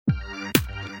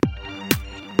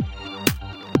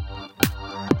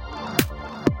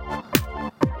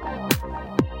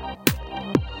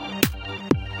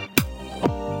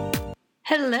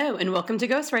Hello and welcome to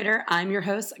Ghostwriter. I'm your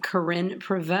host, Corinne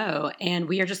Prevost, and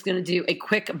we are just going to do a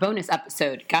quick bonus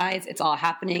episode. Guys, it's all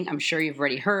happening. I'm sure you've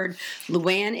already heard.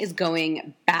 Luann is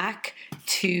going back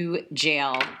to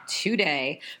jail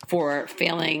today for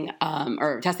failing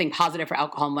or testing positive for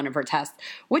alcohol in one of her tests,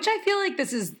 which I feel like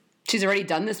she's already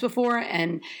done this before,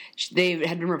 and they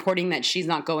had been reporting that she's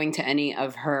not going to any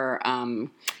of her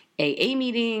AA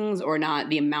meetings or not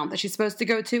the amount that she's supposed to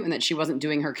go to, and that she wasn't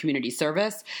doing her community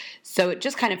service. So it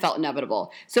just kind of felt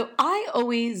inevitable. So I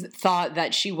always thought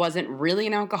that she wasn't really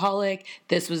an alcoholic.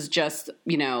 This was just,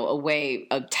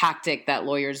 a tactic that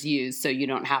lawyers use so you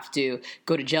don't have to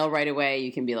go to jail right away.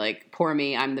 You can be like, poor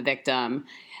me, I'm the victim.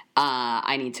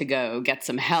 I need to go get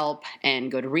some help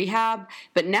and go to rehab.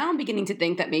 But now I'm beginning to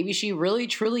think that maybe she really,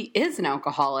 truly is an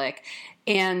alcoholic.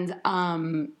 And,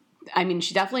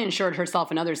 she definitely insured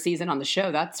herself another season on the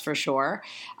show, that's for sure.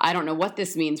 I don't know what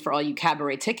this means for all you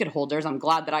cabaret ticket holders. I'm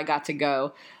glad that I got to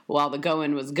go while the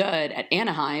going was good at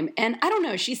Anaheim. And I don't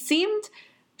know, she seemed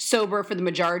sober for the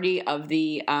majority of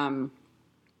the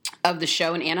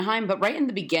show in Anaheim, but right in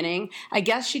the beginning, I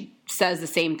guess she says the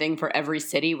same thing for every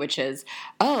city, which is,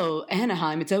 oh,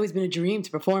 Anaheim, it's always been a dream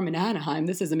to perform in Anaheim.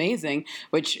 This is amazing,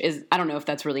 which is, I don't know if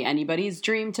that's really anybody's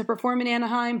dream to perform in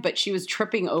Anaheim, but she was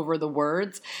tripping over the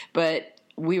words, but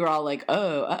we were all like,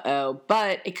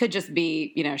 but it could just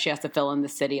be, she has to fill in the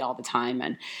city all the time.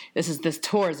 And this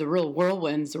tour is a real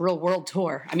whirlwind, it's a real world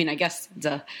tour. I guess it's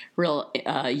a real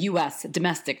U.S.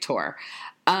 domestic tour.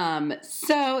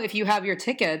 So if you have your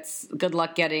tickets, good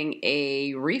luck getting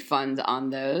a refund on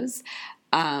those.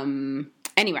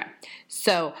 Anyway,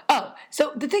 so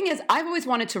the thing is, I've always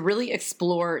wanted to really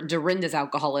explore Dorinda's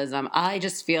alcoholism. I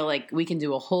just feel like we can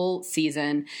do a whole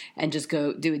season and just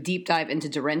go do a deep dive into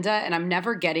Dorinda, and I'm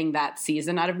never getting that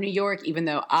season out of New York, even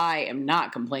though I am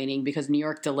not complaining because New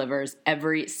York delivers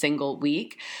every single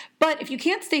week. But if you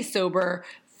can't stay sober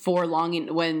for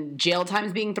long when jail time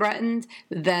is being threatened,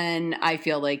 then I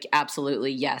feel like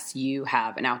absolutely, yes, you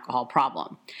have an alcohol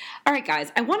problem. All right,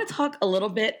 guys, I want to talk a little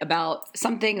bit about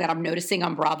something that I'm noticing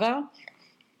on Bravo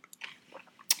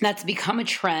that's become a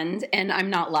trend, and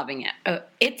I'm not loving it.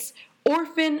 It's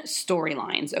orphan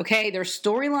storylines, okay? They're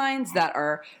storylines that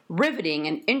are riveting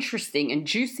and interesting and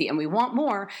juicy, and we want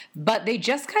more, but they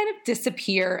just kind of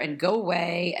disappear and go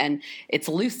away, and it's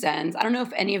loose ends. I don't know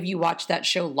if any of you watched that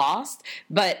show Lost,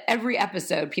 but every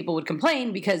episode people would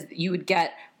complain because you would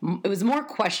get it was more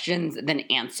questions than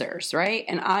answers, right?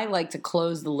 And I like to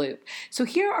close the loop. So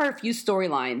here are a few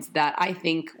storylines that I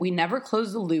think we never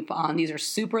close the loop on. These are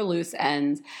super loose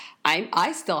ends.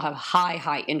 I still have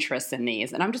high interest in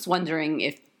these. And I'm just wondering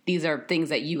if these are things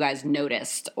that you guys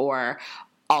noticed or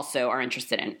also are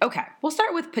interested in. Okay, we'll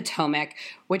start with Potomac,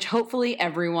 which hopefully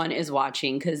everyone is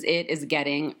watching because it is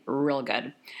getting real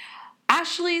good.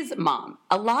 Ashley's mom.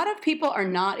 A lot of people are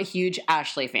not a huge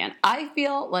Ashley fan. I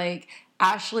feel like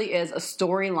Ashley is a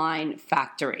storyline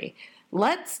factory.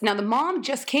 Now the mom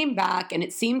just came back, and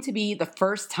it seemed to be the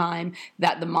first time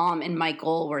that the mom and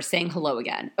Michael were saying hello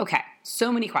again. Okay,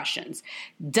 so many questions.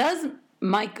 Does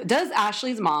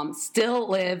Ashley's mom still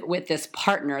live with this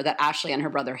partner that Ashley and her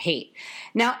brother hate?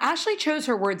 Now, Ashley chose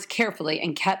her words carefully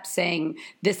and kept saying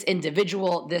this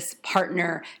individual, this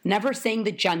partner, never saying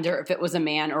the gender if it was a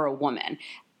man or a woman.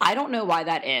 I don't know why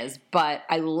that is, but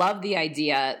I love the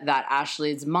idea that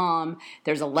Ashley's mom,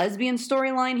 there's a lesbian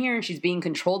storyline here and she's being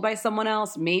controlled by someone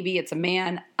else. Maybe it's a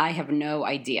man. I have no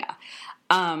idea.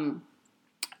 The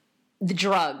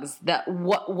drugs,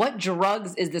 what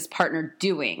drugs is this partner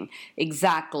doing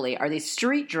exactly? Are they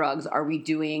street drugs? Are we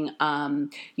doing,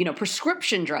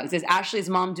 prescription drugs? Is Ashley's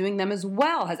mom doing them as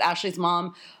well? Has Ashley's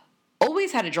mom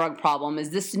always had a drug problem? Is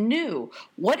this new?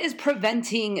 What is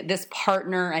preventing this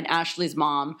partner and Ashley's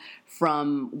mom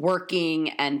from working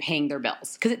and paying their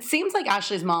bills? Because it seems like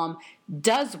Ashley's mom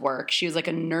does work. She was like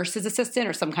a nurse's assistant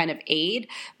or some kind of aide,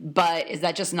 but is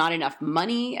that just not enough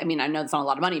money? I know it's not a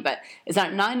lot of money, but is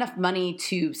that not enough money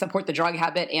to support the drug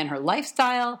habit and her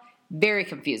lifestyle? Very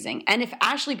confusing. And if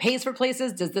Ashley pays for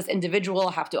places, does this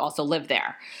individual have to also live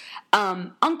there?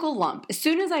 Uncle Lump. As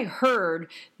soon as I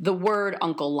heard the word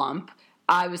Uncle Lump,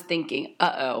 I was thinking,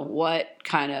 what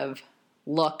kind of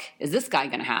look is this guy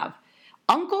going to have?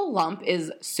 Uncle Lump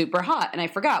is super hot, and I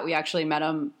forgot we actually met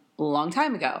him a long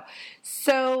time ago.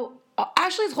 So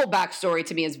Ashley's whole backstory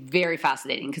to me is very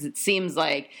fascinating because it seems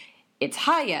like it's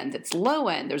high end, it's low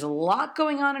end. There's a lot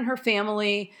going on in her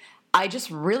family. I just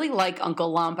really like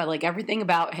Uncle Lump. I like everything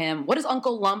about him. What does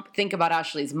Uncle Lump think about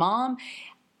Ashley's mom?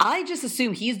 I just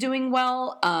assume he's doing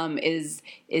well. Is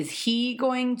he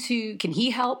going to, can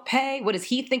he help pay? What does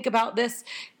he think about this?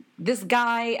 this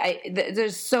guy,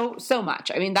 there's so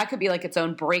much. I mean, that could be like its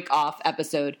own break-off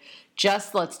episode.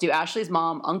 Just let's do Ashley's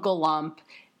mom, Uncle Lump,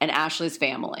 and Ashley's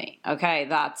family. Okay,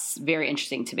 that's very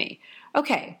interesting to me.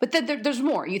 Okay, but then there's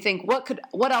more. You think,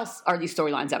 what else are these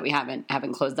storylines that we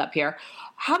haven't closed up here?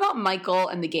 How about Michael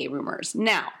and the gay rumors?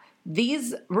 Now,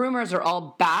 these rumors are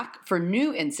all back for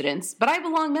new incidents, but I have a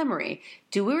long memory.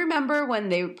 Do we remember when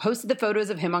they posted the photos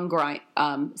of him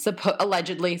on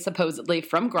supposedly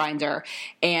from Grindr,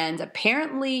 and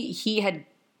apparently he had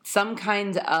some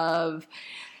kind of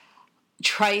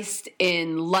tryst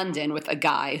in London with a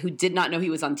guy who did not know he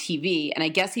was on TV, and I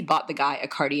guess he bought the guy a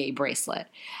Cartier bracelet.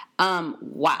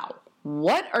 Wow.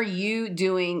 What are you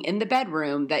doing in the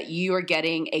bedroom that you are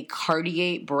getting a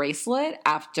Cartier bracelet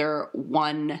after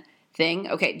one thing?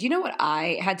 Okay, do you know what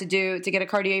I had to do to get a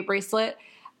Cartier bracelet?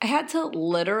 I had to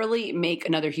literally make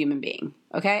another human being,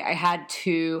 okay? I had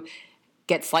to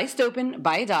get sliced open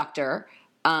by a doctor,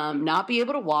 not be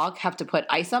able to walk, have to put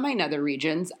ice on my nether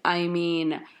regions. I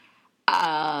mean,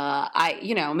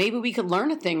 maybe we could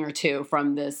learn a thing or two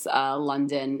from this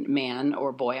London man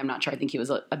or boy. I'm not sure. I think he was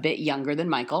a bit younger than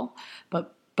Michael,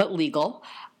 but legal.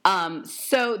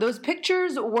 So those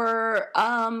pictures were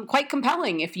quite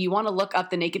compelling if you want to look up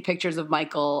the naked pictures of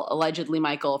allegedly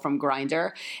Michael from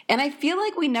Grindr. And I feel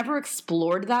like we never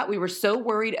explored that. We were so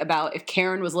worried about if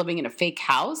Karen was living in a fake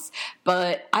house.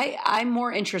 But I'm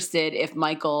more interested if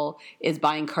Michael is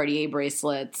buying Cartier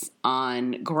bracelets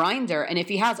on Grindr, and if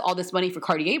he has all this money for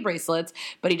Cartier bracelets,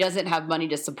 but he doesn't have money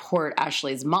to support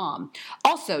Ashley's mom.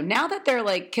 Also, now that they're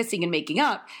like kissing and making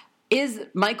up, is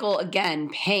Michael, again,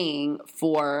 paying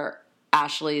for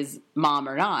Ashley's mom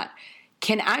or not?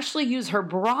 Can Ashley use her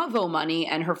Bravo money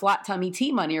and her Flat Tummy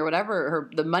Tea money or whatever,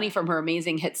 the money from her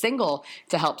amazing hit single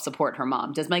to help support her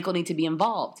mom? Does Michael need to be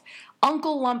involved?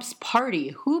 Uncle Lump's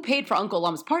party. Who paid for Uncle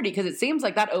Lump's party? Because it seems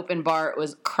like that open bar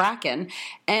was cracking.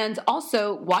 And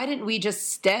also, why didn't we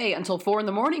just stay until 4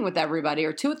 a.m. with everybody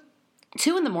or 2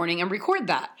 a.m. and record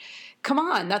that? Come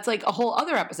on, that's like a whole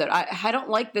other episode. I don't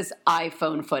like this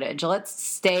iPhone footage. Let's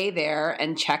stay there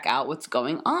and check out what's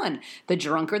going on. The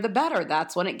drunker, the better.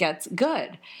 That's when it gets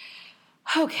good.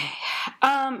 Okay.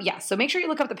 So make sure you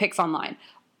look up the pics online.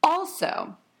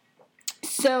 Also,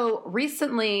 so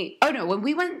recently, when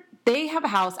we went, they have a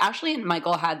house. Ashley and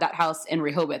Michael had that house in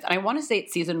Rehoboth. And I want to say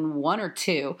it's season 1 or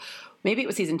 2. Maybe it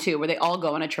was season 2 where they all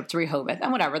go on a trip to Rehoboth.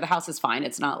 And whatever, the house is fine.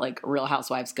 It's not like Real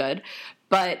Housewives good.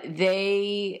 But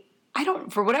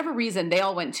for whatever reason, they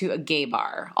all went to a gay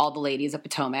bar, all the ladies of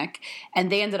Potomac,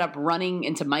 and they ended up running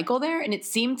into Michael there, and it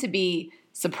seemed to be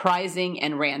surprising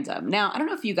and random. Now, I don't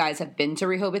know if you guys have been to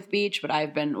Rehoboth Beach, but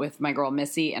I've been with my girl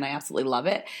Missy, and I absolutely love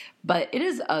it. But it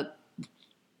is a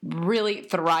really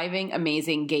thriving,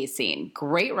 amazing gay scene.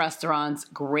 Great restaurants,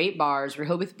 great bars.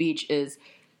 Rehoboth Beach is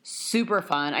super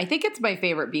fun. I think it's my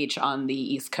favorite beach on the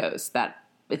East Coast. That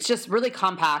it's just really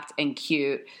compact and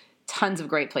cute. Tons of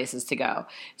great places to go.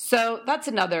 So that's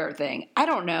another thing. I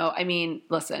don't know. I mean,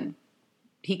 listen,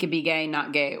 he could be gay,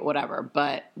 not gay, whatever,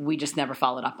 but we just never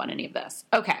followed up on any of this.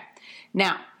 Okay.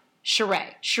 Now,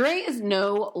 Sheree. Sheree is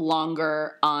no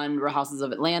longer on Real Houses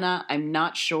of Atlanta. I'm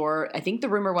not sure. I think the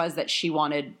rumor was that she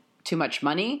wanted too much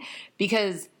money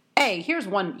because, here's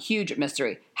one huge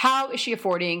mystery. How is she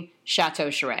affording Chateau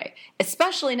Sheree?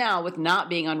 Especially now with not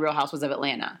being on Real Houses of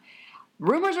Atlanta.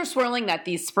 Rumors are swirling that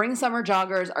these spring-summer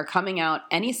joggers are coming out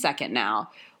any second now.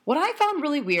 What I found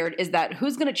really weird is that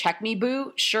Who's Gonna Check Me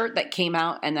Boo shirt that came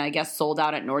out and I guess sold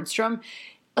out at Nordstrom.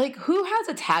 Like, who has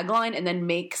a tagline and then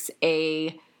makes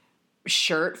a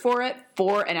shirt for it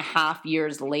 4.5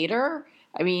 years later?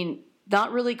 I mean,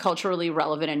 not really culturally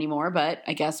relevant anymore, but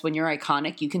I guess when you're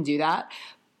iconic, you can do that.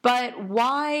 But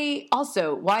why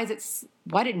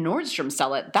did Nordstrom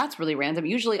sell it? That's really random.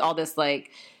 Usually all this like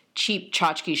cheap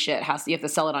tchotchke shit you have to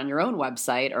sell it on your own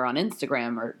website or on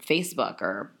Instagram or Facebook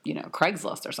or,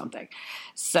 Craigslist or something.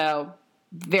 So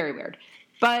very weird.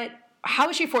 But how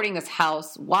is she affording this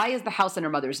house? Why is the house in her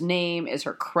mother's name? Is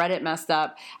her credit messed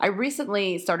up? I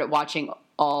recently started watching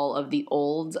all of the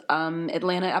old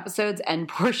Atlanta episodes, and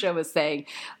Portia was saying,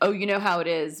 oh, you know how it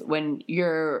is when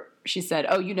she said,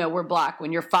 oh, we're black.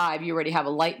 When you're 5, you already have a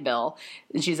light bill.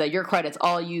 And she said, your credit's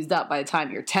all used up by the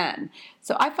time you're 10.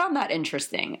 So I found that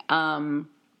interesting. And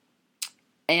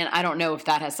I don't know if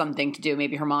that has something to do.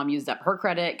 Maybe her mom used up her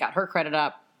credit, got her credit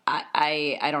up.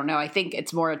 I don't know. I think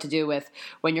it's more to do with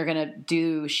when you're going to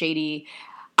do shady,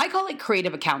 I call it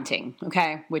creative accounting,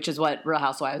 okay, which is what Real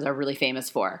Housewives are really famous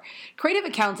for. Creative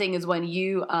accounting is when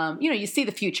you see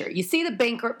the future. You see the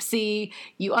bankruptcy.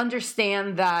 You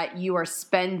understand that you are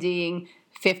spending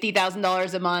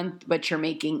 $50,000 a month, but you're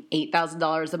making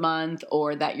 $8,000 a month,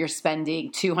 or that you're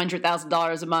spending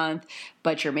 $200,000 a month,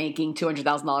 but you're making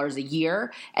 $200,000 a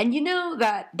year. And you know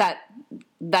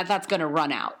that's going to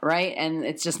run out, right? And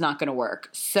it's just not going to work.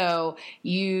 So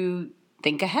you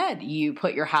think ahead. You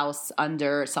put your house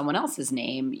under someone else's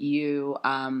name. You,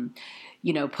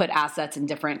 put assets in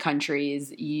different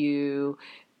countries. You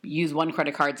use one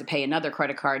credit card to pay another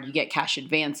credit card. You get cash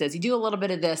advances. You do a little bit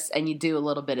of this and you do a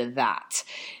little bit of that.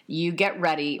 You get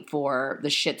ready for the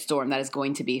shitstorm that is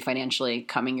going to be financially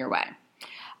coming your way.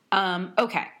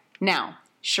 Okay. Now,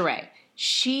 Sheree,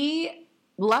 she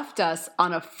left us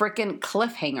on a freaking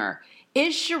cliffhanger.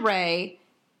 Is Sheree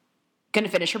going to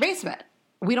finish her basement?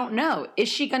 We don't know. Is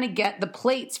she going to get the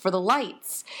plates for the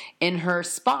lights in her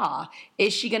spa?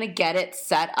 Is she going to get it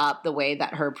set up the way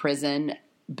that her prison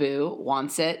boo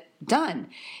wants it done?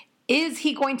 Is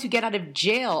he going to get out of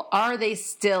jail? Are they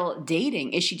still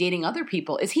dating? Is she dating other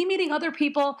people? Is he meeting other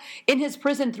people in his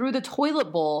prison through the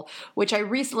toilet bowl? Which I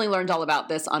recently learned all about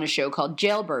this on a show called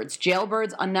Jailbirds.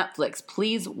 Jailbirds on Netflix.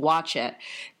 Please watch it.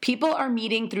 People are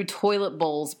meeting through toilet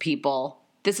bowls, people.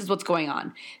 This is what's going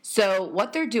on. So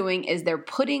what they're doing is they're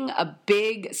putting a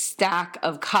big stack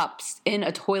of cups in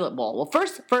a toilet bowl. Well,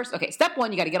 first, okay, step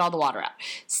one, you got to get all the water out.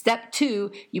 Step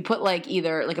two, you put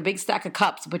either a big stack of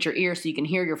cups to put your ear so you can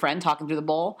hear your friend talking through the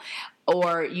bowl,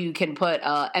 or you can put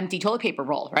an empty toilet paper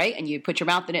roll, right? And you put your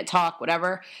mouth in it, talk,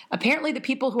 whatever. Apparently, the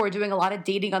people who are doing a lot of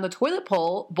dating on the toilet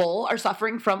bowl are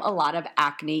suffering from a lot of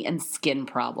acne and skin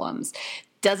problems.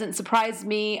 Doesn't surprise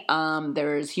me.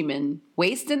 There's human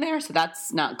waste in there, so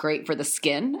that's not great for the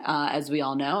skin, as we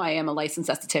all know. I am a licensed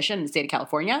esthetician in the state of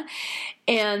California.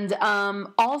 And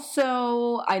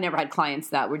also, I never had clients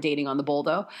that were dating on the bowl,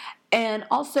 though. And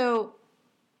also,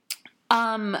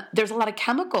 there's a lot of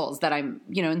chemicals that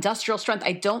industrial strength.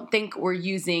 I don't think we're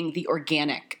using the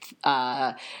organic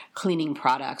cleaning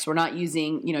products. We're not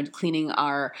using, cleaning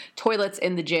our toilets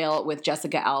in the jail with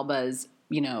Jessica Alba's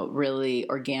really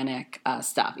organic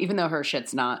stuff, even though her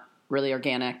shit's not really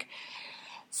organic.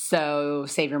 So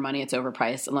save your money. It's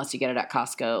overpriced unless you get it at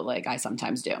Costco, like I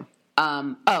sometimes do.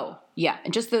 Oh, yeah.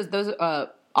 And just those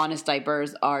Honest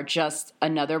diapers are just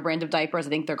another brand of diapers. I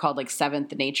think they're called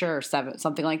Seventh Nature or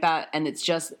something like that. And it's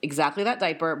just exactly that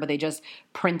diaper, but they just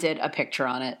printed a picture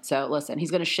on it. So listen, he's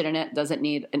going to shit in it. Doesn't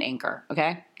need an anchor.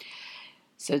 Okay.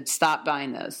 So stop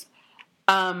buying those.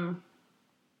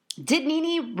 Did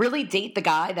Nene really date the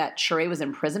guy that Sheree was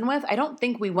in prison with? I don't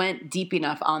think we went deep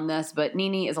enough on this, but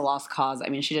Nene is a lost cause. I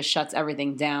mean, she just shuts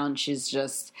everything down.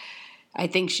 I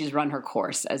think she's run her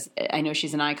course. As I know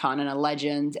she's an icon and a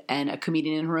legend and a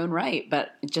comedian in her own right,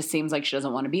 but it just seems like she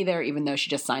doesn't want to be there, even though she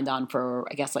just signed on for,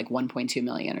 I guess, $1.2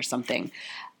 million or something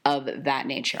of that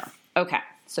nature. Okay,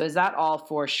 so is that all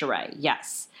for Sheree?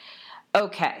 Yes.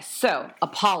 Okay, so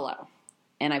Apollo,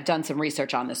 and I've done some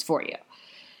research on this for you.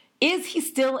 Is he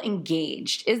still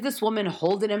engaged? Is this woman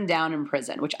holding him down in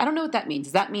prison? Which I don't know what that means.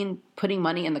 Does that mean putting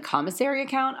money in the commissary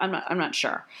account? I'm not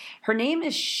sure. Her name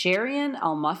is Sheree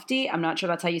Al-Mufti. I'm not sure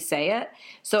that's how you say it.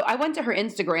 So I went to her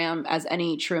Instagram, as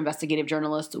any true investigative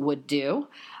journalist would do.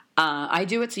 I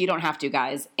do it so you don't have to,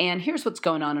 guys. And here's what's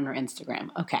going on her Instagram.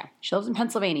 Okay. She lives in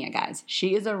Pennsylvania, guys.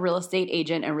 She is a real estate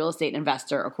agent and real estate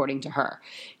investor, according to her.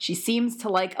 She seems to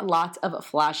like a lot of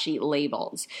flashy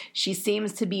labels. She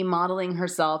seems to be modeling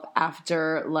herself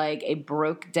after a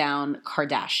broke down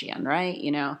Kardashian, right?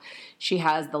 She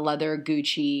has the leather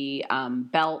Gucci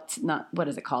belt. What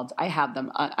is it called? I have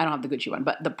them. I don't have the Gucci one,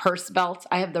 but the purse belt.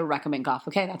 I have the Rebecca Minkoff.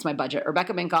 Okay, that's my budget.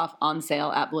 Rebecca Minkoff on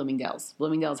sale at Bloomingdale's.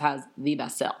 Bloomingdale's has the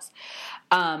best sales.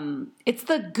 It's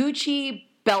the Gucci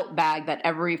belt bag that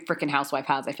every freaking housewife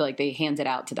has. I feel like they hand it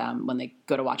out to them when they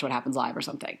go to watch What Happens Live or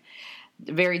something.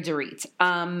 Very Dorit.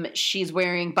 She's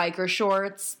wearing biker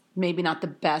shorts. Maybe not the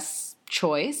best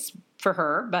choice for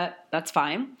her, but that's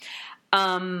fine.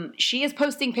 She is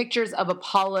posting pictures of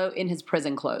Apollo in his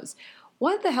prison clothes.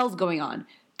 What the hell's going on?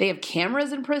 They have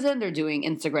cameras in prison. They're doing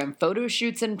Instagram photo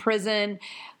shoots in prison.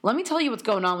 Let me tell you what's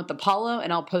going on with Apollo,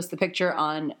 and I'll post the picture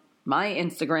on my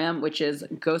Instagram, which is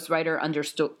ghostwriter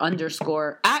underscore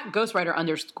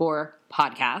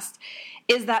podcast,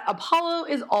 is that Apollo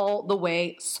is all the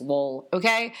way swole,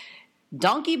 okay?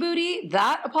 Donkey booty,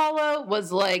 that Apollo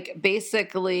was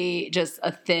basically just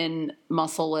a thin,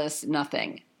 muscleless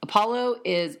nothing. Apollo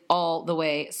is all the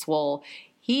way swole.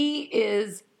 He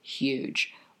is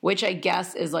huge, which I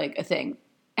guess is a thing.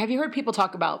 Have you heard people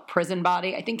talk about prison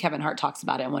body? I think Kevin Hart talks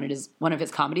about it in one of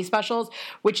his comedy specials,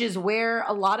 which is where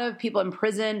a lot of people in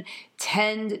prison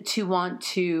tend to want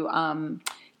to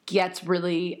gets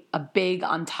really a big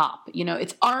on top. You know,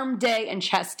 it's arm day and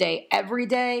chest day every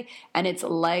day, and it's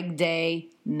leg day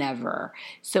never.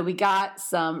 So we got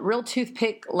some real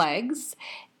toothpick legs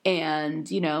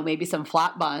and, you know, maybe some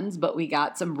flat buns, but we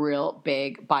got some real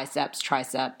big biceps,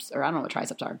 triceps, or I don't know what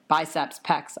triceps are, biceps,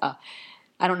 pecs.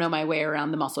 I don't know my way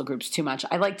around the muscle groups too much.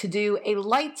 I like to do a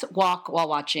light walk while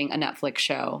watching a Netflix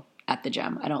show at the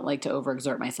gym. I don't like to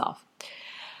overexert myself.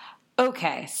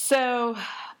 Okay, so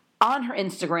on her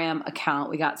Instagram account,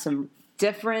 we got some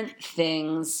different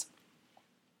things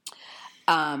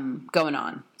going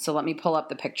on. So let me pull up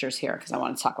the pictures here because I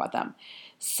want to talk about them.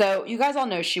 So you guys all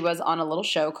know she was on a little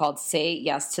show called Say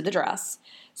Yes to the Dress.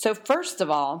 So first of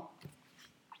all,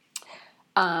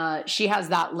 she has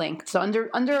that link. So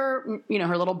under you know,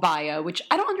 her little bio, which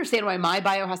I don't understand why my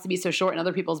bio has to be so short and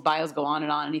other people's bios go on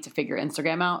and on. I need to figure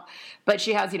Instagram out. But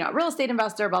she has, you know, real estate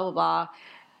investor, blah, blah, blah.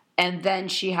 And then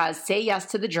she has Say Yes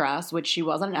to the Dress, which she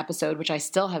was on an episode, which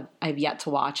I've yet to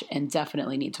watch and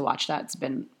definitely need to watch that. It's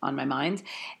been on my mind.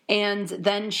 And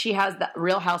then she has the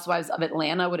Real Housewives of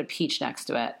Atlanta with a peach next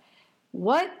to it.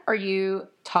 What are you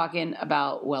talking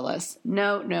about, Willis?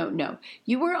 No.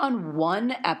 You were on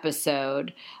one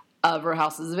episode of Real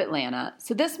Houses of Atlanta.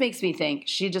 So this makes me think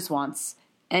she just wants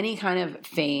any kind of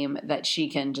fame that she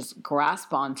can just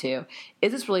grasp onto.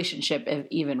 Is this relationship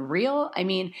even real? I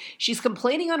mean, she's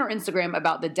complaining on her Instagram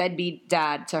about the deadbeat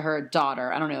dad to her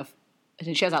daughter. I don't know I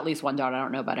think she has at least one daughter. I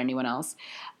don't know about anyone else.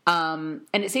 And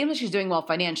it seems like she's doing well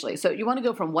financially. So you want to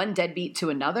go from one deadbeat to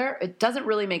another? It doesn't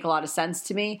really make a lot of sense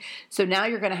to me. So now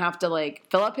you're going to have to like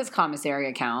fill up his commissary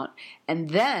account. And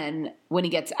then when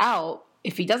he gets out,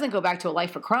 if he doesn't go back to a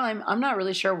life of crime, I'm not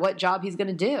really sure what job he's going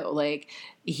to do. Like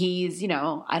he's, you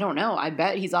know, I don't know. I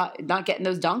bet he's not getting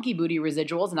those donkey booty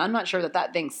residuals. And I'm not sure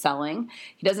that thing's selling.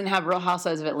 He doesn't have Real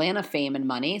Housewives of Atlanta fame and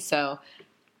money. So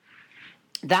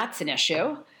that's an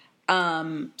issue.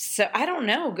 So I don't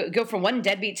know, go from one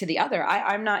deadbeat to the other.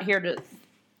 I'm not here to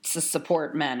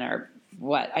support men or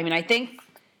what. I mean, I think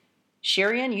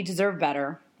Sheree, you deserve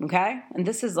better. Okay. And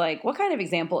this is like, what kind of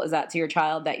example is that to your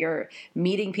child that you're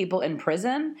meeting people in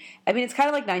prison? I mean, it's kind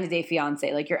of like 90 Day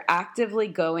Fiance. Like you're actively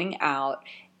going out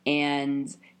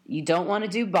and you don't want to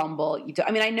do Bumble.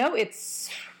 I mean, I know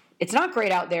it's not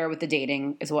great out there with the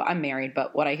dating is what I'm married,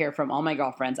 but what I hear from all my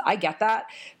girlfriends, I get that,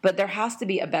 but there has to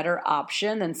be a better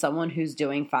option than someone who's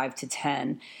doing 5 to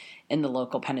 10 in the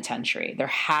local penitentiary.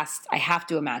 I have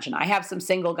to imagine. I have some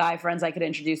single guy friends I could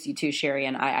introduce you to, Sheree,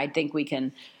 and I think we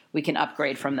can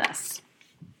upgrade from this.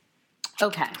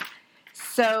 Okay.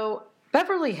 So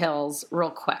Beverly Hills,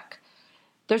 real quick.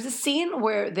 There's a scene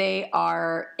where they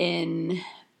are in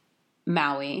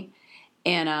Maui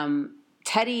and,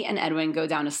 Teddy and Edwin go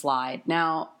down a slide.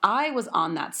 Now, I was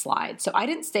on that slide, so I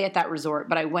didn't stay at that resort,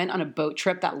 but I went on a boat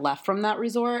trip that left from that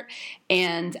resort.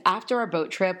 And after our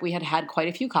boat trip, we had quite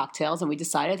a few cocktails, and we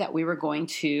decided that we were going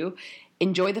to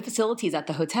enjoy the facilities at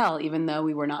the hotel, even though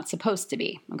we were not supposed to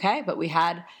be, okay? But we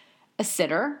had a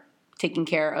sitter taking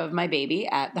care of my baby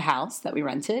at the house that we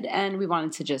rented, and we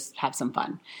wanted to just have some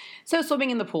fun. So swimming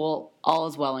in the pool, all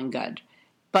is well and good.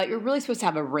 But you're really supposed to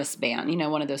have a wristband, you know,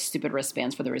 one of those stupid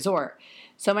wristbands for the resort.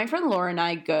 So my friend Laura and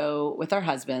I go with our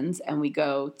husbands, and we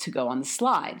go on the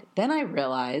slide. Then I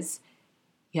realize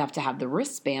you have to have the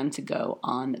wristband to go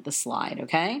on the slide,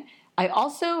 okay? I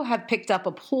also have picked up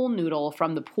a pool noodle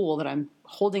from the pool that I'm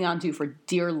holding on to for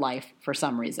dear life for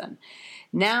some reason.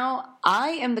 Now,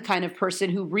 I am the kind of person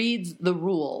who reads the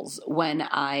rules when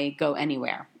I go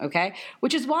anywhere, okay?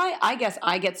 Which is why I guess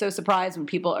I get so surprised when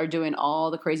people are doing all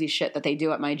the crazy shit that they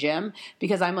do at my gym,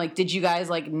 because I'm like, did you guys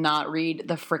like not read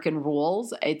the frickin'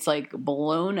 rules? It's like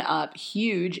blown up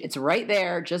huge. It's right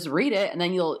there. Just read it and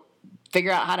then you'll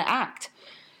figure out how to act.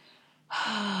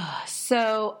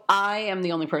 So I am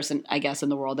the only person, I guess, in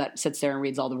the world that sits there and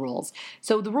reads all the rules.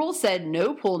 So the rules said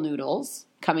no pool noodles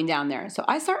coming down there. So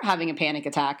I start having a panic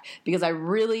attack because I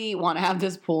really want to have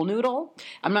this pool noodle.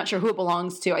 I'm not sure who it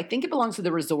belongs to. I think it belongs to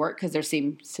the resort because there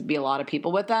seems to be a lot of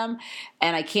people with them,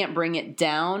 and I can't bring it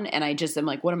down. And I just am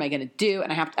like, what am I going to do?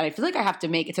 And I feel like I have to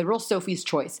make, it's a real Sophie's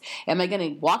choice. Am I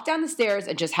going to walk down the stairs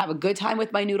and just have a good time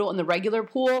with my noodle in the regular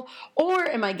pool? Or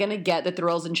am I going to get the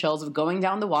thrills and chills of going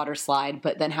down the water slide,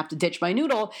 but then have to ditch my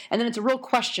noodle? And then it's a real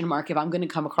question mark if I'm going to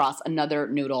come across another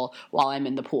noodle while I'm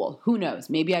in the pool. Who knows?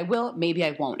 Maybe I will, maybe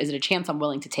I won't. Is it a chance I'm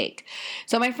willing to take?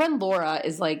 So my friend Laura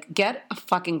is like, get a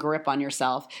fucking grip on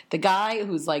yourself. The guy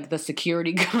who's like the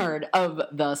security guard of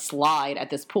the slide at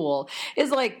this pool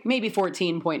is like maybe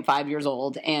 14.5 years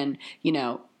old and, you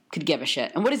know, could give a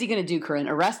shit. And what is he going to do, Corinne?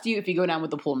 Arrest you if you go down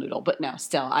with the pool noodle. But no,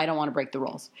 still, I don't want to break the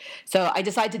rules. So I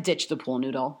decide to ditch the pool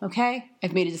noodle, okay?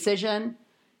 I've made a decision.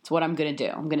 It's what I'm going to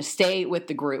do. I'm going to stay with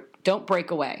the group. Don't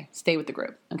break away. Stay with the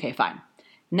group. Okay, fine.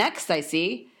 Next, I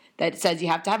see that it says you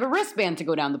have to have a wristband to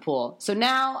go down the pool. So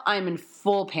now I'm in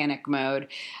full panic mode.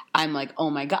 I'm like, oh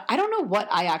my God. I don't know what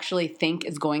I actually think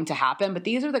is going to happen, but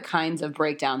these are the kinds of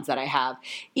breakdowns that I have.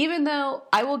 Even though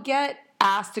I will get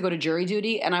asked to go to jury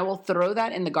duty and I will throw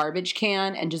that in the garbage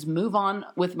can and just move on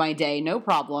with my day, no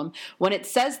problem. When it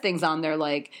says things on there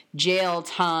like jail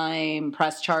time,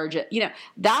 press charge,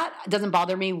 that doesn't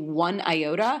bother me one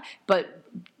iota, but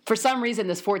for some reason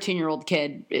this 14-year-old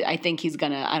kid, I think he's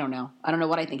gonna, I don't know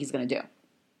what I think he's gonna do.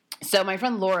 So my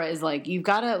friend Laura is like, you've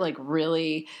gotta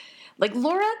really,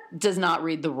 Laura does not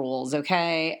read the rules,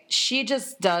 okay? She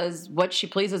just does what she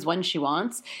pleases when she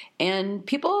wants, and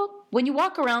people, when you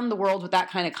walk around the world with that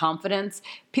kind of confidence,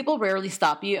 people rarely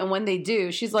stop you. And when they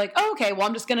do, she's like, oh, okay, well,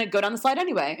 I'm just going to go down the slide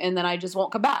anyway. And then I just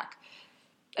won't come back.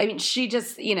 I mean, she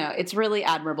just, it's really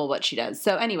admirable what she does.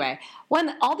 So anyway,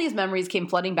 when all these memories came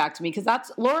flooding back to me, because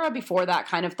that's Laura before that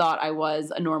kind of thought I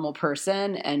was a normal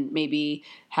person and maybe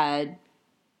had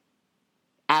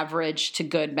average to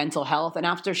good mental health. And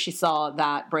after she saw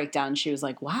that breakdown, she was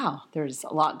like, wow, there's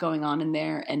a lot going on in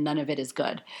there and none of it is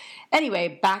good.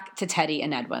 Anyway, back to Teddy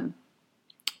and Edwin.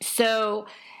 So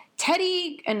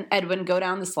Teddy and Edwin go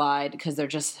down the slide because they're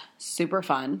just super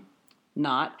fun.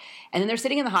 Not. And then they're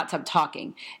sitting in the hot tub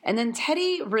talking. And then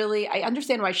Teddy really, I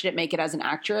understand why she didn't make it as an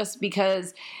actress,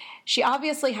 because she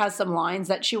obviously has some lines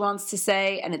that she wants to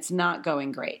say and it's not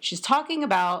going great. She's talking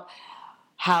about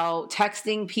how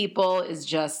texting people is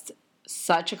just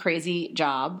such a crazy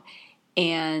job,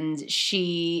 and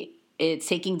it's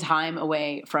taking time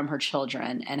away from her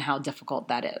children and how difficult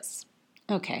that is.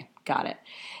 Okay, got it.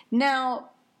 Now,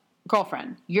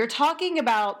 girlfriend, you're talking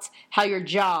about how your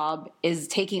job is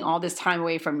taking all this time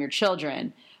away from your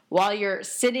children while you're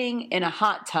sitting in a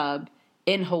hot tub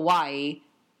in Hawaii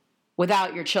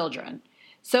without your children.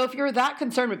 So if you're that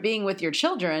concerned with being with your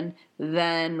children,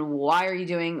 then why are you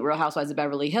doing Real Housewives of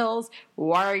Beverly Hills?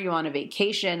 Why are you on a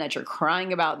vacation that you're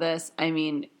crying about this? I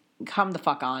mean, come the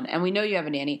fuck on. And we know you have a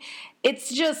nanny.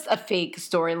 It's just a fake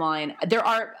storyline. There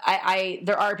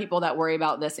are people that worry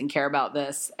about this and care about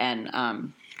this, and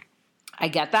I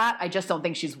get that. I just don't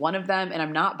think she's one of them, and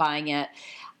I'm not buying it.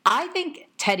 I think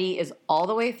Teddy is all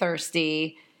the way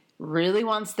thirsty, really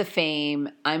wants the fame.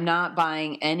 I'm not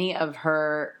buying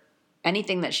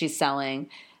anything that she's selling.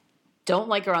 Don't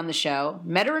like her on the show.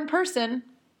 Met her in person.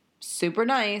 Super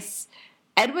nice.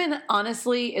 Edwin,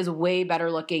 honestly, is way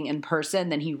better looking in person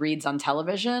than he reads on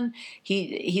television.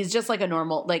 He's just like a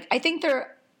normal, I think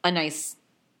they're a nice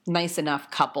enough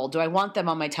couple. Do I want them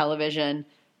on my television?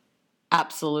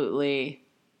 Absolutely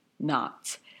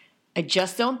not. I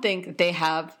just don't think that they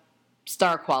have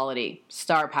star quality,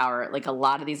 star power, like a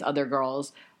lot of these other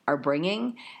girls are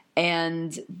bringing.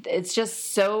 And it's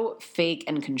just so fake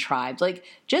and contrived.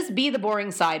 Just be the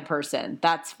boring side person.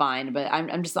 That's fine. But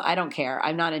I don't care.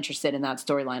 I'm not interested in that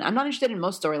storyline. I'm not interested in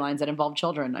most storylines that involve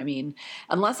children. I mean,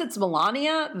 unless it's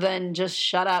Melania, then just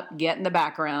shut up, get in the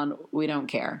background. We don't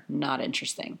care. Not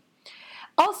interesting.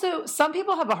 Also, some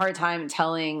people have a hard time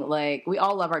telling, we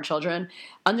all love our children,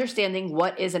 understanding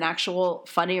what is an actual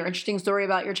funny or interesting story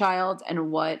about your child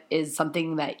and what is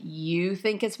something that you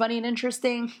think is funny and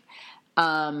interesting.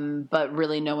 But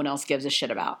really no one else gives a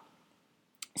shit about.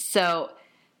 So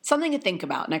something to think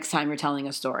about next time you're telling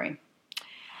a story.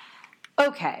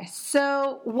 Okay,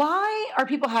 so why are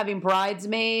people having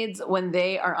bridesmaids when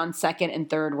they are on second and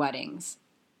third weddings?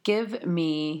 Give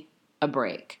me a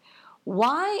break.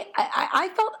 Why? I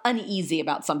felt uneasy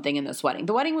about something in this wedding.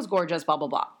 The wedding was gorgeous, blah, blah,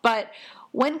 blah. But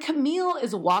when Camille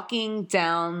is walking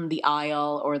down the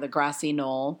aisle or the grassy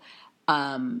knoll,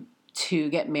 to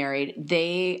get married,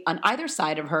 on either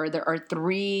side of her, there are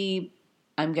three,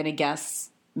 I'm going to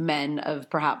guess, men of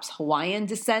perhaps Hawaiian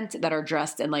descent that are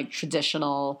dressed in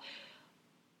traditional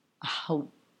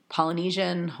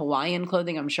Polynesian, Hawaiian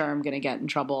clothing. I'm sure I'm going to get in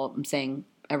trouble. I'm saying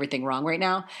everything wrong right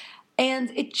now.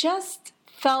 And it just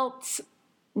felt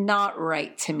not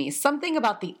right to me. Something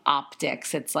about the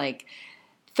optics. It's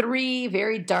three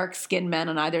very dark-skinned men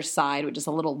on either side with just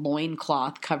a little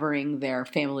loincloth covering their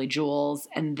family jewels,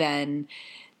 and then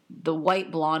the white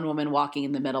blonde woman walking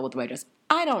in the middle with the white dress.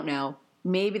 I don't know.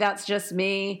 Maybe that's just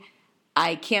me.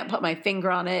 I can't put my finger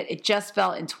on it. It just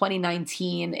felt in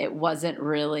 2019 it wasn't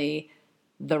really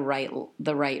the right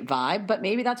vibe, but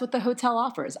maybe that's what the hotel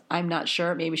offers. I'm not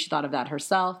sure. Maybe she thought of that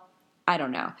herself. I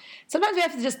don't know. Sometimes we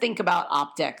have to just think about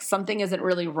optics. Something isn't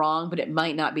really wrong, but it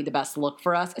might not be the best look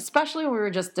for us, especially when we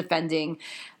were just defending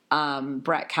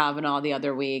Brett Kavanaugh the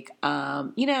other week.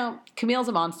 Camille's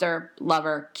a monster. Love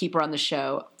her. Keep her on the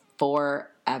show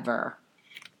forever.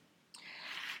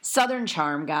 Southern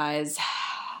Charm, guys.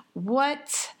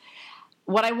 What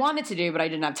I wanted to do, but I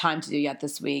didn't have time to do yet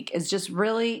this week, is just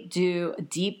really do a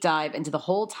deep dive into the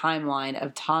whole timeline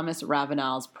of Thomas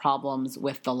Ravenel's problems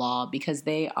with the law, because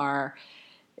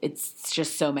it's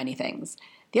just so many things.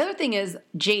 The other thing is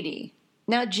JD.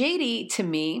 Now, JD, to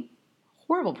me,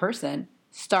 horrible person,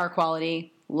 star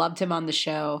quality, loved him on the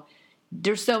show.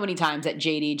 There's so many times that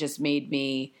JD just made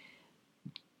me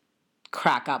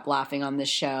crack up laughing on this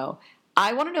show.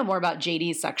 I want to know more about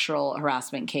JD's sexual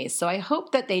harassment case. So I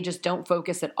hope that they just don't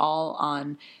focus at all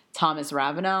on Thomas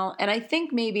Ravenel. And I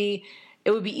think maybe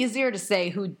it would be easier to say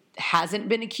who hasn't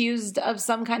been accused of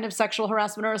some kind of sexual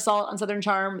harassment or assault on Southern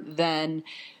Charm than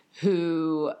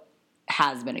who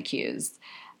has been accused.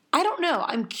 I don't know.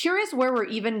 I'm curious where we're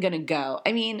even going to go.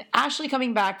 I mean, Ashley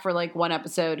coming back for like one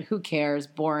episode, who cares?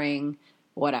 Boring,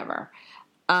 whatever.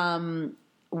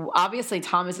 Obviously,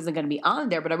 Thomas isn't going to be on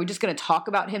there, but are we just going to talk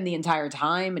about him the entire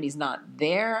time and he's not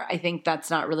there? I think that's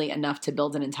not really enough to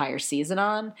build an entire season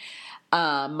on.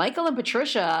 Michael and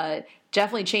Patricia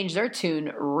definitely changed their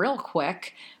tune real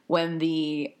quick when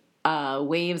the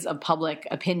waves of public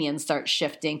opinion start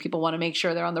shifting. People want to make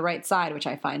sure they're on the right side, which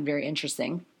I find very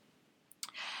interesting.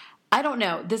 I don't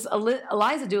know. This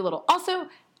Eliza Doolittle. Also,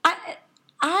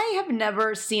 I have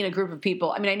never seen a group of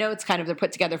people. I mean, I know it's kind of they're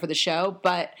put together for the show,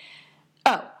 but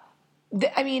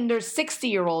there's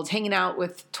 60-year-olds hanging out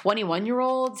with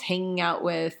 21-year-olds, hanging out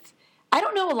with, I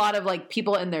don't know, a lot of like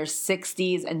people in their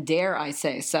 60s and dare I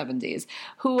say 70s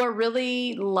who are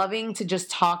really loving to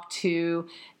just talk to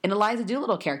an Eliza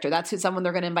Doolittle character. That's someone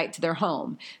they're going to invite to their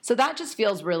home. So that just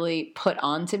feels really put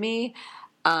on to me.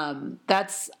 I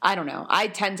don't know. I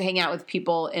tend to hang out with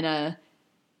people in a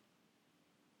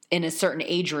certain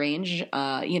age range,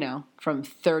 from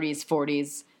 30s,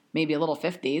 40s, maybe a little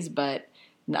 50s, but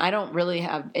I don't really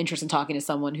have interest in talking to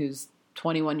someone who's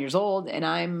 21 years old and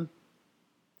I'm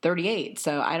 38.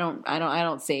 So I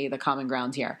don't see the common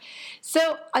ground here.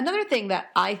 So another thing that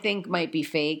I think might be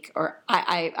fake or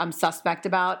I'm suspect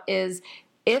about is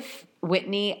if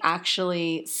Whitney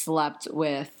actually slept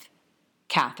with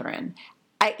Catherine.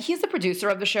 He's the producer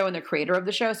of the show and the creator of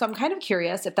the show. So I'm kind of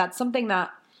curious if that's something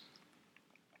that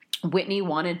Whitney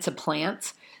wanted to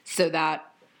plant so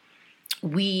that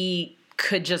we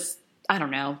could just, I don't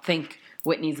know, think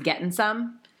Whitney's getting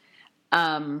some.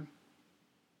 I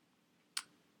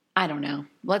don't know.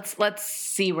 Let's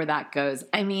see where that goes.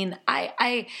 I mean,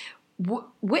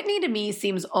 Whitney to me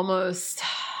seems almost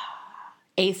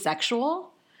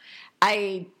asexual.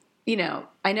 I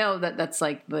know that that's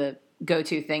like the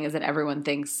go-to thing is that everyone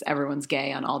thinks everyone's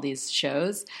gay on all these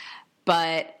shows,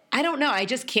 but I don't know. I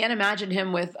just can't imagine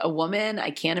him with a woman. I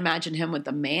can't imagine him with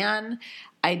a man.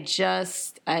 I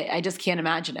just can't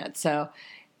imagine it. So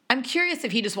I'm curious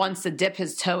if he just wants to dip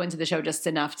his toe into the show just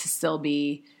enough to still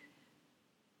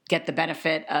get the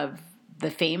benefit of the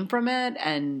fame from it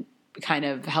and kind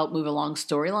of help move along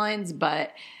storylines.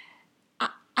 But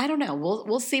I don't know.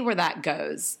 We'll see where that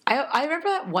goes. I remember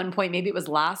at one point, maybe it was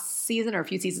last season or a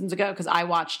few seasons ago, because I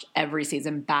watched every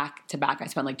season back to back. I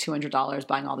spent like $200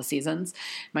 buying all the seasons.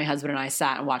 My husband and I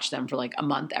sat and watched them for like a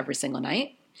month every single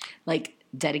night, like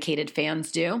dedicated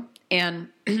fans do. And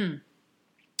there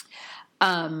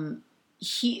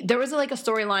was like a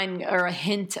storyline or a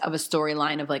hint of a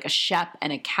storyline of like a Shep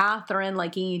and a Catherine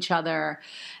liking each other.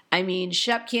 I mean,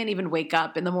 Shep can't even wake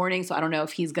up in the morning, so I don't know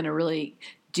if he's going to really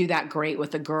do that great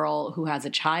with a girl who has a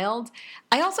child.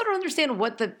 I also don't understand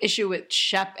what the issue with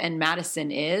Shep and Madison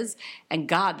is. And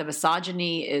God, the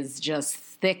misogyny is just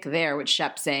thick there with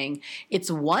Shep saying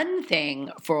it's one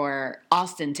thing for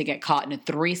Austin to get caught in a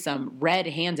threesome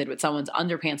red-handed with someone's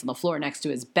underpants on the floor next to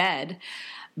his bed.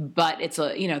 But it's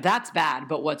that's bad.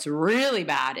 But what's really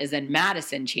bad is then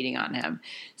Madison cheating on him.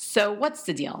 So what's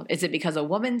the deal? Is it because a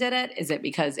woman did it? Is it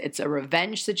because it's a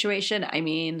revenge situation? I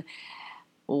mean,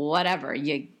 whatever.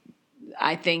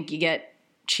 I think you get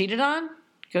cheated on,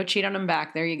 go cheat on him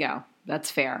back. There you go. That's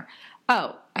fair.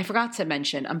 Oh, I forgot to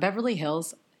mention on Beverly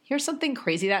Hills, here's something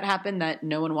crazy that happened that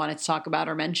no one wanted to talk about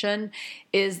or mention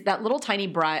is that little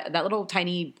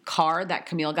tiny car that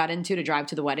Camille got into to drive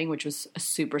to the wedding, which was a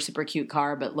super, super cute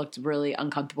car, but looked really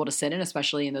uncomfortable to sit in,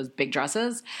 especially in those big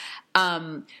dresses.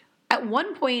 At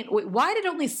one point, why did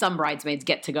only some bridesmaids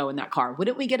get to go in that car?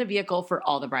 Wouldn't we get a vehicle for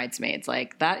all the bridesmaids?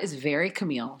 Like, that is very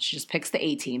Camille. She just picks the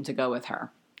A-team to go with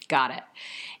her. Got it.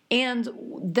 And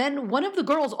then one of the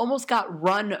girls almost got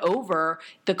run over.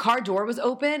 The car door was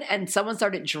open, and someone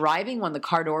started driving when the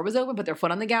car door was open, put their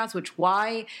foot on the gas, which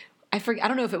why I forget, I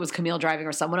don't know if it was Camille driving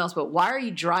or someone else, but why are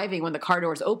you driving when the car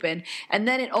door's open? And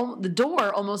then the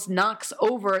door almost knocks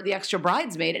over the extra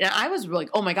bridesmaid. And I was like,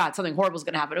 oh my God, something horrible is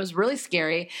going to happen. It was really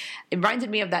scary. It reminded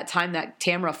me of that time that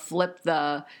Tamara flipped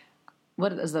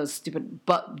what is those stupid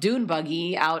dune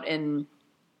buggy out in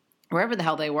wherever the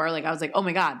hell they were. Like, I was like, oh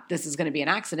my God, this is going to be an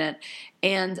accident.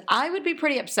 And I would be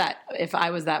pretty upset if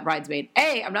I was that bridesmaid.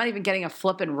 I'm not even getting a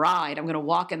flippin' ride. I'm going to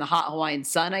walk in the hot Hawaiian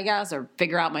sun, I guess, or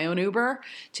figure out my own Uber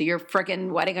to your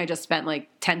frickin' wedding I just spent like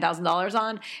 $10,000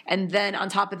 on. And then on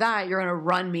top of that, you're going to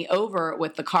run me over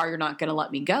with the car you're not going to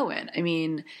let me go in. I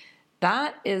mean,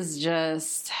 that is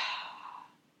just,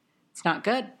 it's not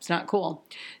good. It's not cool.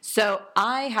 So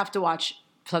I have to watch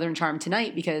Southern Charm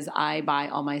tonight because I buy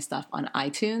all my stuff on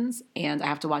iTunes and I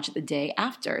have to watch it the day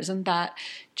after. Isn't that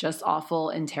just awful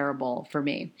and terrible for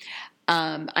me?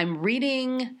 I'm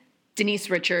reading Denise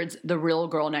Richards' The Real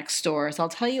Girl Next Door. So I'll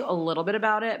tell you a little bit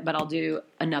about it, but I'll do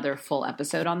another full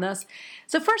episode on this.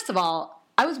 So first of all,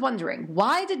 I was wondering,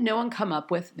 why did no one come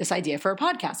up with this idea for a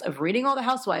podcast of reading all the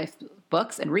housewife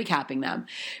books and recapping them?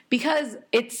 Because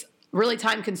it's really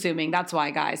time consuming. That's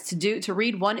why, guys, to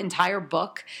read one entire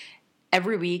book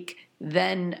every week,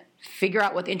 then figure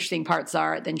out what the interesting parts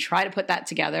are, then try to put that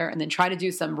together, and then try to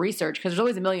do some research because there's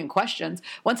always a million questions.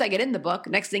 Once I get in the book,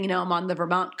 next thing you know, I'm on the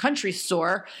Vermont Country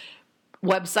Store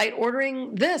website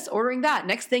ordering this, ordering that.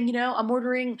 Next thing you know, I'm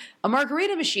ordering a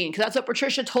margarita machine because that's what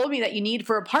Patricia told me that you need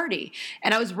for a party.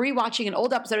 And I was rewatching an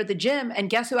old episode at the gym,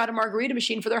 and guess who had a margarita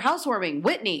machine for their housewarming?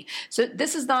 Whitney. So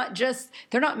this is not just,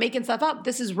 they're not making stuff up.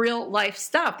 This is real life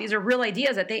stuff. These are real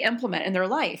ideas that they implement in their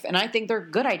life. And I think they're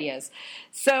good ideas.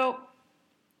 So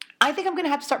I think I'm going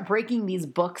to have to start breaking these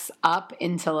books up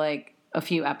into like a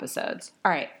few episodes.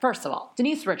 All right. First of all,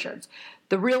 Denise Richards,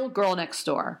 The Real Girl Next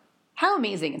Door. How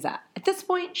amazing is that? At this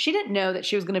point, she didn't know that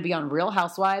she was going to be on Real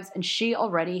Housewives, and she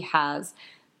already has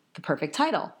the perfect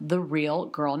title, The Real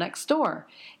Girl Next Door.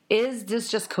 Is this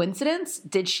just coincidence?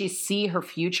 Did she see her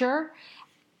future?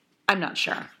 I'm not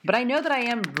sure. But I know that I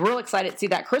am real excited to see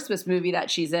that Christmas movie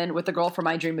that she's in with the girl from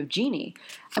My Dream of Jeannie.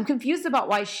 I'm confused about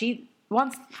why she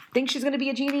thinks she's going to be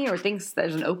a genie or thinks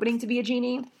there's an opening to be a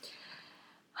genie.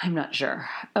 I'm not sure.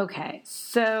 Okay,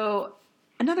 so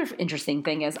another interesting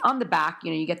thing is on the back,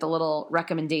 you get the little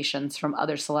recommendations from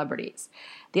other celebrities.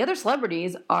 The other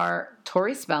celebrities are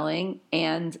Tori Spelling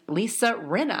and Lisa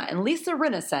Rinna. And Lisa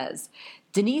Rinna says,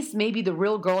 Denise may be the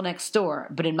real girl next door,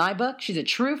 but in my book, she's a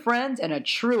true friend and a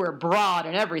truer broad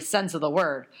in every sense of the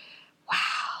word.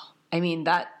 Wow. I mean,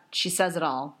 she says it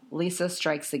all. Lisa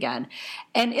strikes again.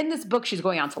 And in this book, she's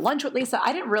going out to lunch with Lisa.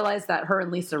 I didn't realize that her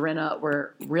and Lisa Rinna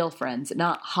were real friends,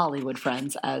 not Hollywood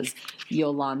friends, as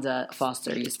Yolanda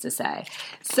Foster used to say.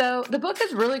 So the book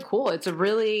is really cool. It's a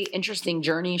really interesting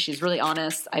journey. She's really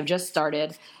honest. I've just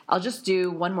started. I'll just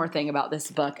do one more thing about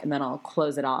this book, and then I'll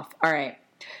close it off. All right.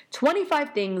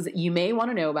 25 Things You May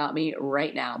Want to Know About Me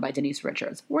Right Now by Denise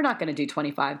Richards. We're not going to do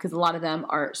 25 because a lot of them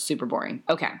are super boring.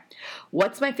 Okay.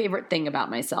 What's my favorite thing about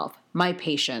myself? My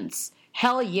patience.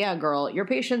 Hell yeah, girl. Your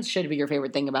patience should be your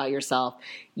favorite thing about yourself.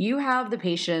 You have the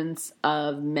patience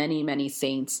of many, many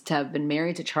saints to have been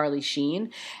married to Charlie Sheen.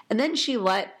 And then she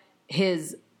let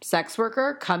his sex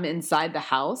worker come inside the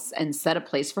house and set a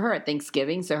place for her at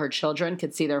Thanksgiving so her children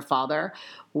could see their father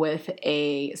with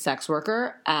a sex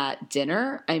worker at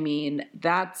dinner. I mean,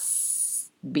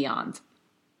 that's beyond.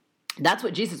 That's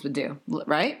what Jesus would do,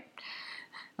 right?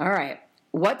 All right.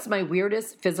 What's my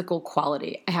weirdest physical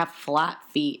quality? I have flat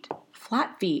feet.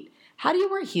 Flat feet. How do you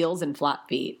wear heels and flat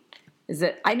feet?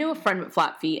 I knew a friend with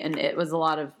flat feet, and it was a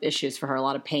lot of issues for her, a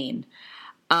lot of pain.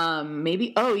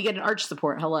 You get an arch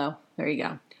support. Hello. There you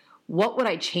go. What would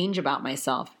I change about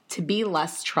myself? To be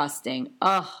less trusting.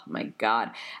 Oh, my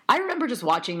God. I remember just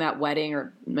watching that wedding,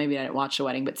 or maybe I didn't watch the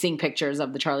wedding, but seeing pictures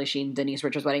of the Charlie Sheen, Denise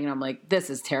Richards wedding, and I'm like, this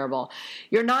is terrible.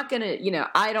 You're not going to,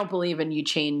 I don't believe in you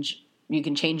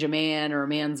can change a man, or a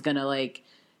man's going to,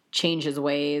 change his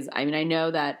ways. I mean, I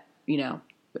know that,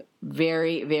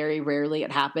 very, very rarely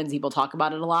it happens. People talk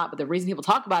about it a lot, but the reason people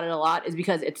talk about it a lot is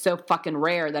because it's so fucking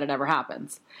rare that it ever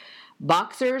happens.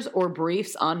 Boxers or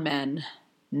briefs on men?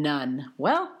 None.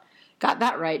 Well, got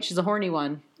that right. She's a horny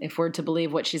one, if we're to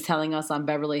believe what she's telling us on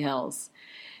Beverly Hills.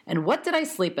 And what did I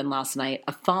sleep in last night?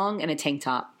 A thong and a tank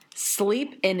top.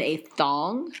 Sleep in a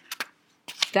thong?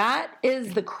 That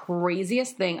is the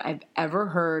craziest thing I've ever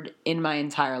heard in my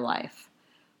entire life.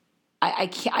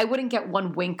 I wouldn't get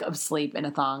one wink of sleep in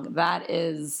a thong. That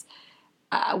is,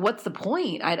 what's the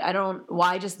point?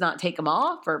 Why just not take them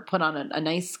off or put on a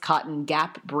nice cotton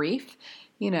Gap brief?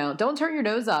 Don't turn your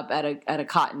nose up at a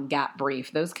cotton Gap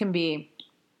brief. Those can be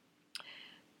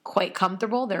quite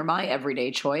comfortable. They're my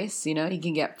everyday choice. You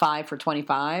can get 5 for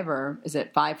 $25, or is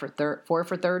it 4 for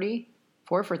 $30?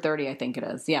 4 for $30, I think it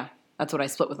is. Yeah, that's what I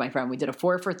split with my friend. We did a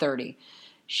 4 for $30.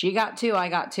 She got 2, I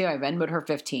got 2. I Venmoed her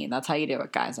 15. That's how you do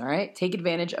it, guys. All right, take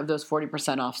advantage of those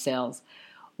 40% off sales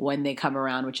when they come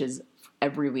around, which is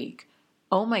every week.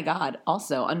 Oh my God!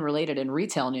 Also, unrelated in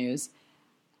retail news,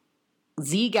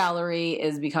 Z Gallery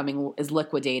is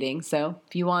liquidating. So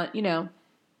if you want,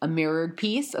 a mirrored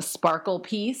piece, a sparkle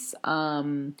piece,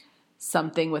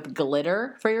 something with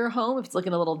glitter for your home. If it's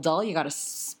looking a little dull, you got to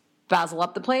spazzle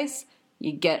up the place.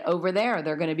 You get over there.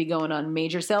 They're going to be going on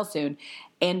major sale soon.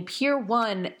 And Pier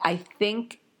 1, I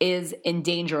think, is in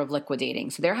danger of liquidating.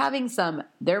 So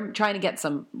they're trying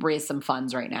to raise some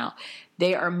funds right now.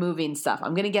 They are moving stuff.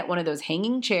 I'm going to get one of those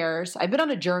hanging chairs. I've been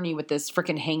on a journey with this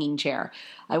freaking hanging chair.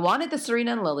 I wanted the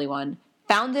Serena and Lily one.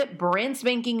 Found it brand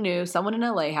spanking new. Someone in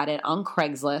LA had it on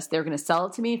Craigslist. They're going to sell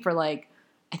it to me for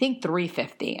I think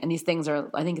 $350. And these things are,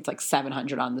 I think it's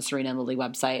 $700 on the Serena and Lily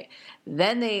website.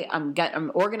 Then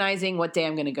I'm organizing what day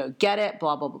I'm going to go get it,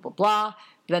 blah, blah, blah, blah, blah.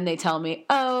 Then they tell me,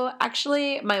 oh,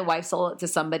 actually, my wife sold it to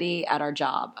somebody at our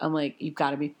job. I'm like, you've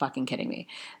got to be fucking kidding me.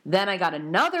 Then I got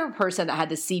another person that had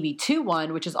the CB2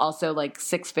 one, which is also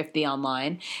 $650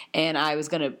 online. And I was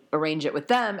going to arrange it with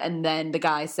them. And then the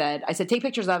guy said, take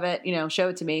pictures of it, show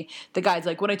it to me. The guy's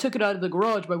like, when I took it out of the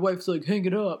garage, my wife's like, hang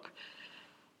it up.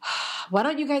 Why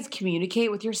don't you guys communicate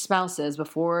with your spouses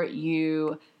before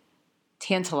you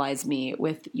tantalize me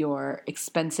with your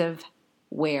expensive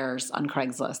wares on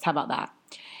Craigslist? How about that?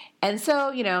 And so,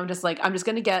 I'm just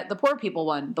going to get the poor people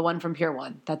one, the one from Pier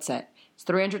 1. That's it. It's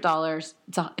 $300.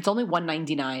 It's only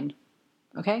 $199.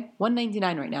 Okay?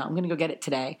 $199 right now. I'm going to go get it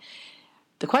today.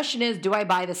 The question is, do I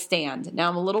buy the stand? Now,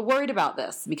 I'm a little worried about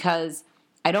this because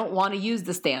I don't want to use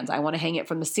the stands. I want to hang it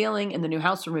from the ceiling in the new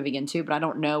house we're moving into, but I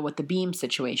don't know what the beam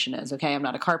situation is, okay? I'm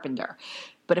not a carpenter.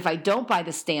 But if I don't buy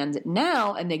the stand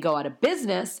now and they go out of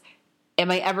business,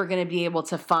 am I ever going to be able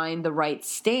to find the right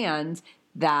stand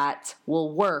that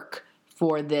will work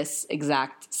for this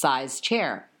exact size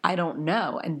chair? I don't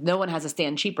know. And no one has a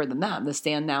stand cheaper than them. The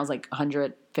stand now is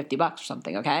 $150 or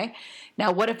something, okay?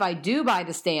 Now, what if I do buy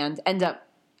the stand, ends up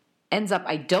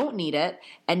I don't need it,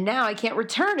 and now I can't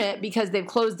return it because they've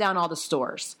closed down all the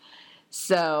stores.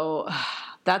 So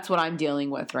that's what I'm dealing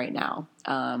with right now.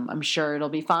 I'm sure it'll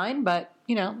be fine, but,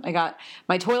 I got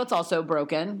my toilet's also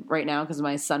broken right now because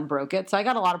my son broke it. So I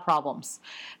got a lot of problems.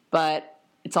 But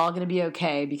it's all going to be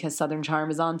okay because Southern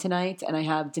Charm is on tonight, and I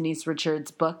have Denise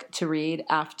Richards' book to read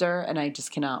after, and I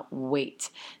just cannot wait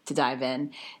to dive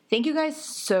in. Thank you guys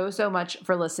so, so much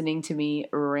for listening to me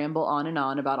ramble on and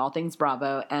on about all things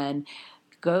Bravo, and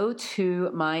go to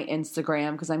my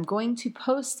Instagram because I'm going to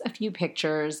post a few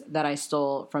pictures that I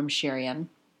stole from Sheree,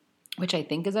 which I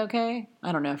think is okay.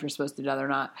 I don't know if you're supposed to do that or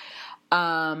not.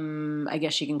 I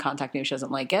guess she can contact me if she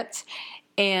doesn't like it.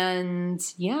 And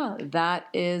yeah, that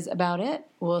is about it.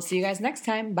 We'll see you guys next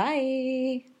time.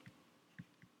 Bye.